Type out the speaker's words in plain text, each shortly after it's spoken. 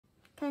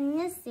Can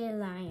you see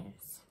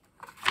lions?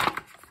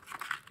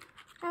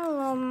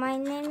 Hello, my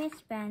name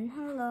is Ben.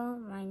 Hello,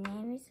 my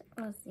name is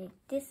Rosie.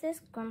 This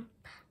is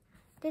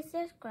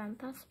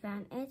Grandpa's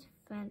Ben. It's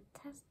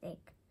fantastic.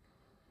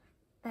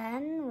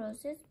 Ben,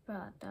 Rosie's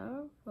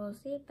brother.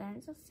 Rosie,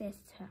 Ben's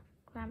sister.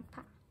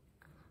 Grandpa.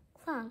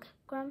 Clunk,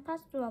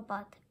 Grandpa's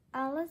robot.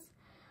 Alice,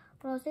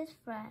 Rosie's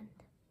friend.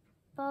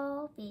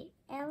 Bobby,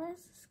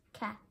 Alice's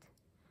cat.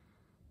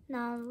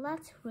 Now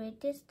let's read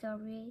this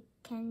story.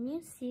 Can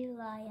you see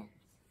lions?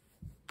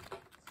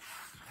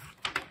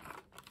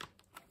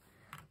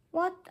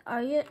 What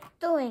are you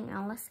doing,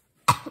 Alice?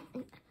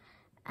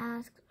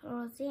 asked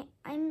Rosie.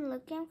 I'm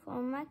looking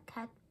for my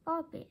cat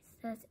Bobby,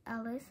 says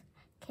Alice.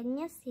 Can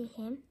you see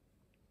him?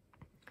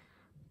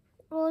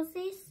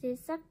 Rosie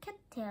sees a cat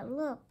tail.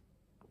 Look.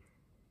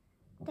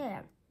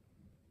 There.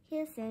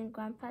 He's in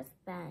Grandpa's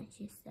van,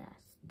 she says.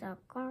 The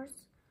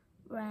girls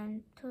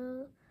ran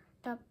to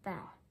the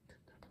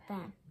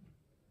van.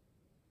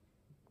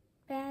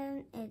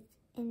 Ben is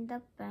in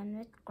the van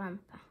with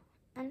Grandpa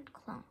and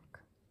Clunk.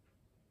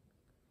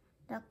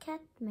 The cat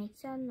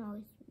makes a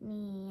noise,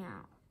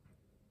 meow.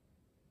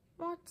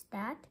 What's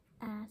that?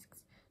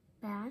 asks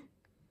Ben.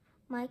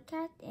 My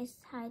cat is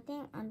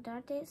hiding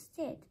under the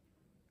seat,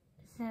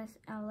 says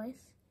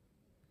Alice.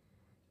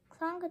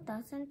 Clunk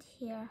doesn't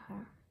hear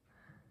her.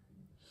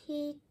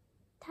 He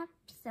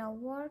taps a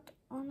word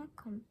on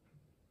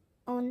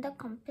the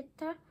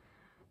computer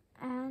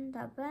and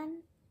the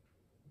van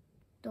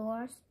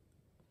doors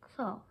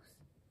close.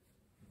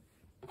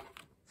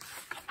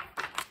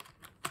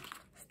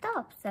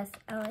 Stop, says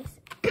Alice.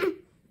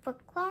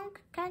 But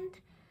Clunk can't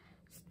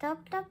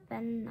stop the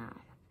van now.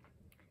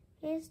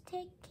 It's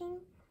taking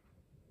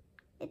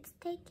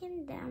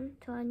them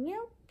to a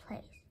new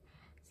place.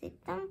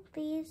 Sit down,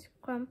 please,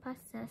 Grandpa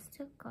says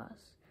to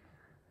Gus.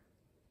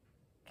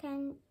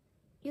 You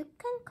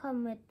can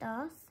come with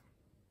us?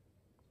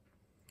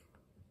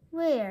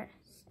 Where?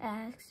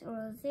 asks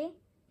Rosie.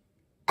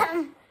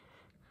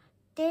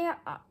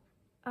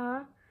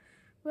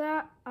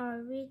 Where are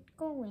we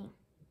going?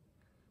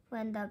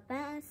 When the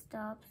van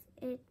stops,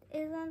 it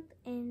isn't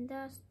in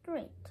the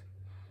street.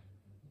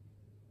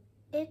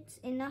 It's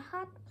in a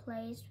hot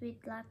place with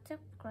lots of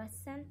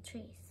grass and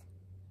trees.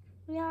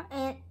 We are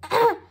in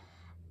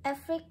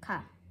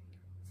Africa,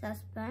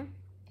 says Ben.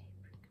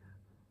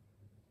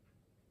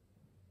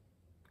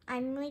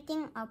 I'm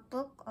reading a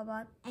book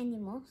about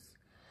animals.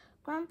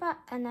 Grandpa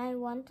and I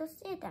want to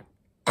see them.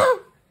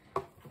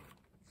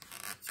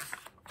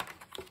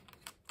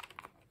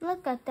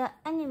 Look at the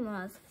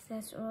animals,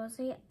 says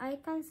Rosie. I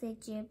can see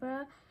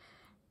zebra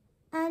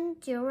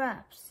and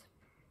giraffes.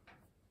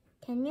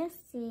 Can you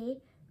see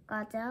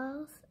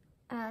gazelles?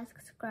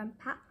 asks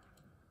Grandpa.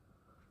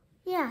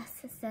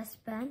 Yes, says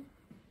Ben.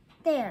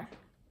 There.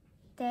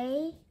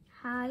 They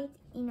hide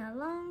in a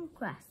long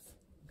grass.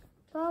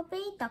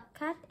 Bobby the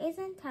cat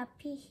isn't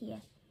happy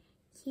here.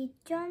 He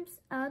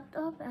jumps out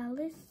of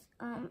Alice's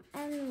arm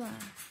and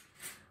runs.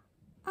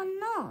 Oh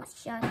no,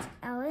 shouts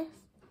Alice.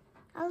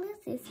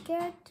 Alice is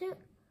scared to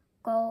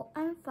go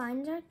and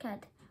find her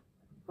cat.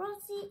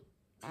 Rosie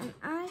and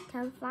I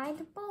can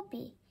find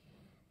Bobby,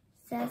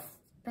 says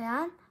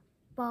Ben,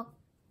 but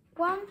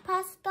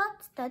Grandpa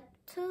stops the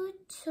two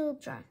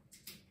children.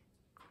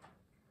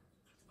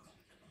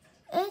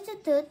 It's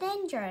too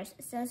dangerous,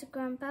 says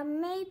Grandpa.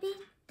 Maybe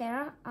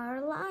there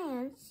are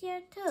lions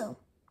here too.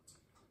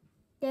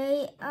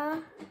 They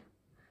are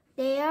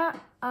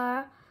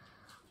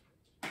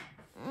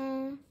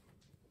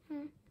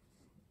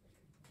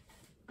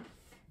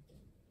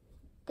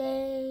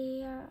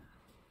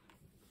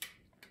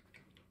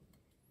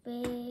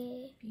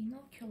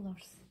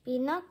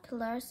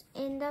binoculars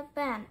in the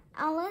van.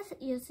 Alice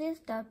uses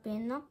the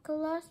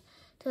binoculars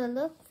to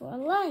look for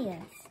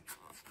lions.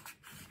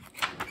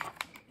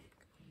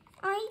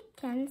 I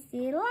can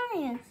see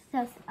lions,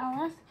 says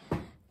Alice.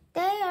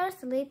 They are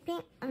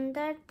sleeping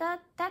under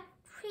that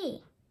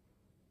tree.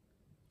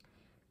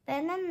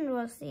 Ben and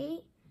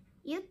Rosie,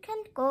 you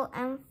can go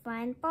and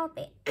find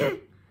Bobby.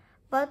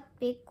 But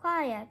be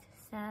quiet,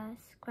 says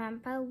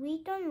Grandpa.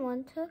 We don't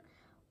want to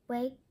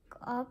wake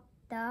up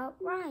the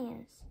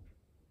lions.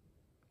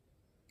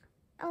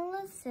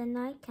 Alice and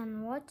I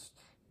can watch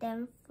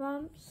them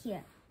from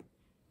here.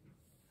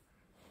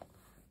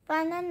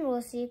 Ben and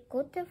Rosie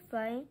go to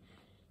find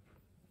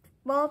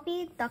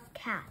Bobby the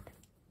cat.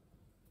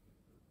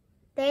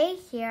 They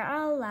hear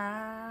a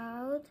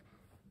loud,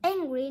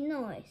 angry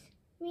noise.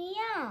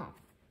 Meow.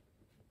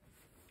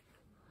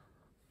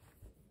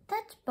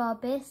 That's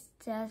Bobby,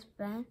 says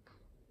Ben.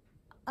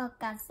 A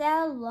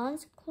gazelle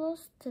runs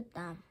close to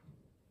them.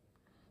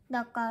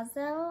 The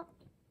gazelle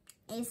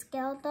is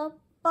scared of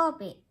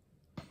Bobby,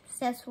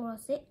 says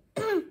Rosie.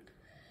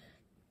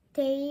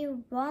 They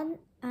run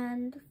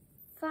and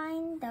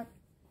find the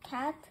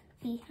cat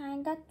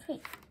behind the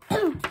tree.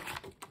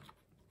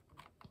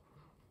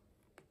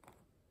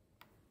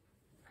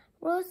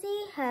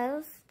 Rosie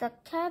has the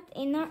cat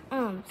in her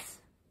arms.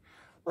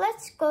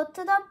 Let's go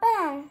to the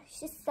van,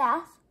 she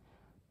says.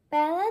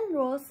 Ben and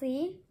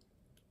Rosie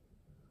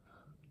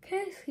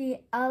can see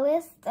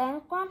Alice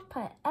and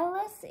Grandpa.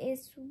 Alice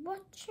is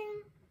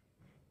watching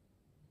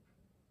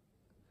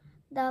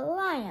the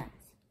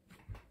lions.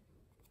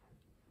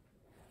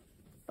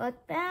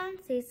 But Ben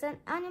sees an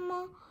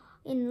animal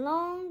in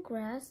long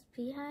grass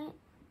behind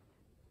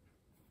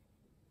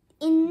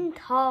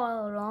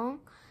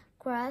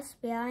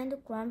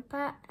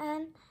Grandpa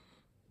and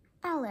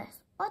Alice.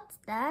 What's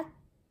that?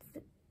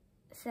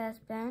 Says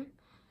Ben.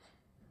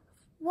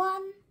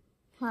 One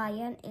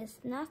lion is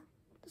not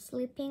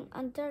sleeping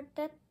under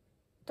the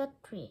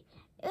tree.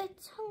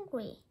 It's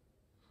hungry.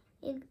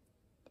 It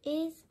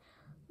is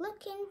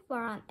looking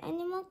for an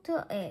animal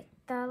to eat.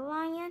 The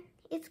lion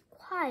is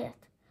quiet,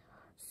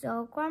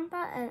 so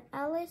Grandpa and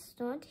Alice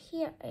don't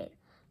hear it.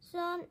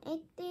 Soon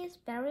it is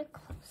very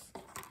close.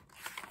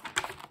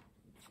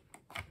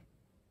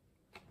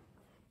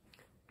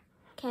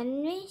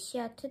 Can we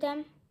shout to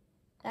them?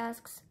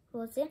 Asks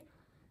Rosie.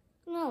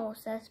 No,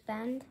 says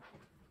Ben.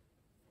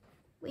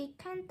 They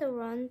can't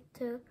run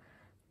to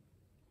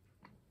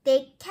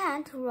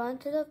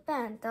the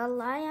band. The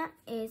lion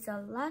is a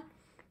lot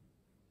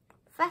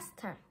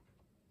faster.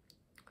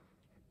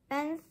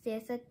 Ben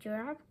sees a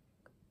giraffe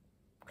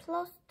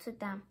close to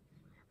them.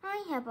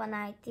 I have an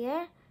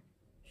idea,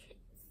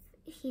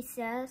 he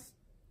says.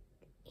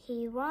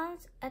 He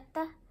runs at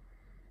the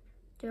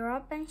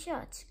giraffe and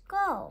shouts,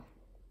 Go!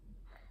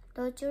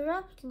 The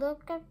giraffe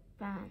looks at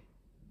Ben,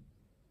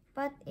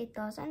 but it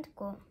doesn't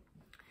go.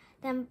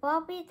 Then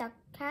Bobby the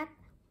cat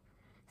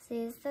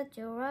sees the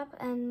giraffe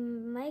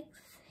and makes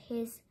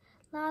his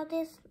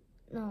loudest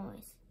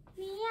noise.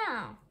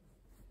 Meow!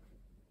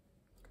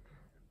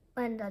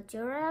 When the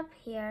giraffe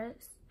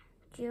hears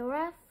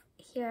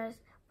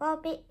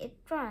Bobby, it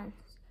runs.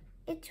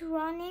 It's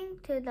running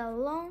to the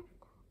long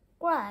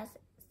grass,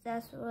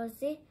 says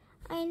Rosie.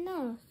 I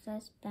know,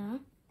 says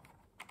Ben.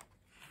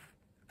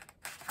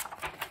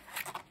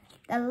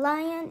 The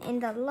lion in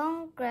the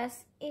long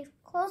grass is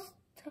close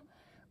to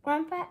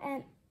Grandpa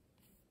and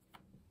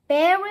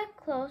very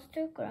close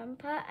to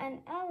Grandpa and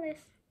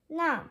Alice.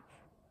 Now,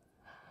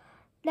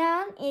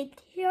 then it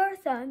hears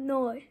a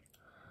noise.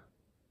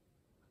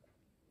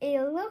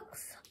 It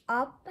looks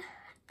up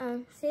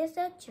and sees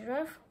a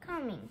giraffe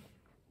coming.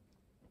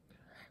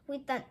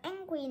 With an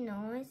angry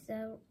noise,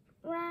 the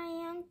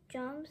lion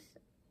jumps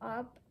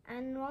up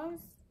and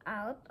runs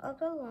out of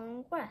the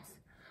long grass.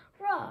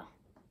 Roar!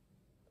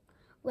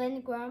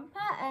 When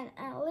Grandpa and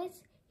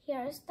Alice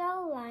hears the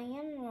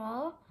lion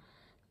roar,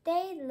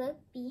 they look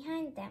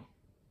behind them.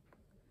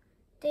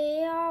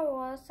 There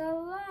was a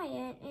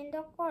lion in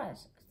the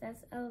grass,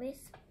 says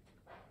Alice.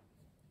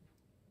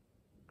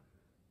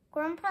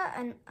 Grandpa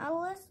and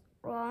Alice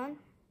run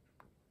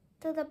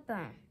to the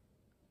barn.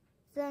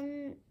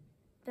 Then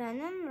Ben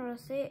and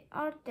Rosie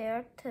are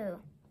there too.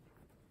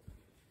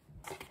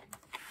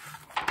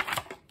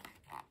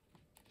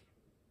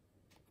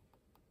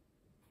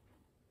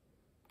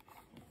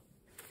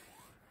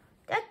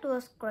 That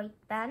was great,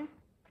 Ben,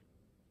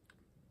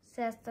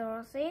 says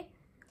Rosie.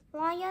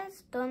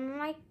 Lions don't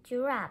like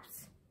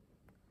giraffes,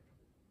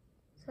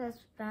 says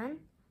Ben.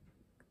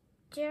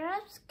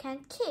 Giraffes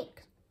can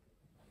kick.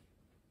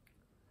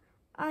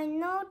 I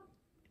know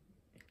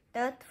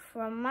that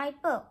from my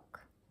book.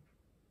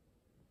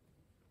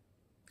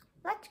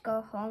 Let's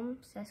go home,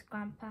 says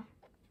Grandpa.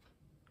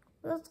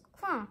 Wheels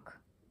clunk.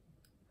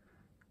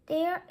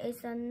 There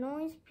is a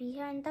noise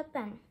behind the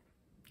barn.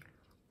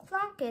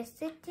 Clunk is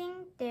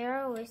sitting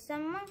there with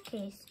some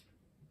monkeys.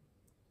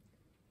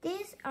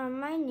 These are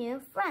my new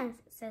friends,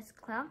 says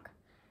Clunk.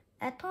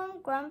 At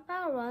home,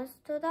 Grandpa runs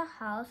to the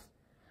house.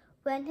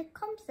 When he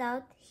comes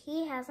out,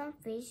 he has some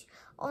fish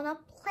on a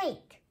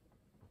plate.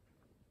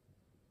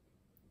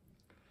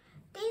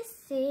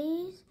 This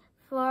is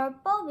for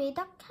Bobby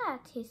the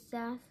cat, he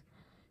says.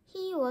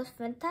 He was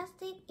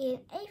fantastic in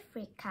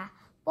Africa.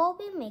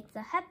 Bobby makes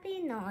a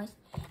happy noise.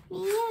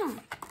 Meow.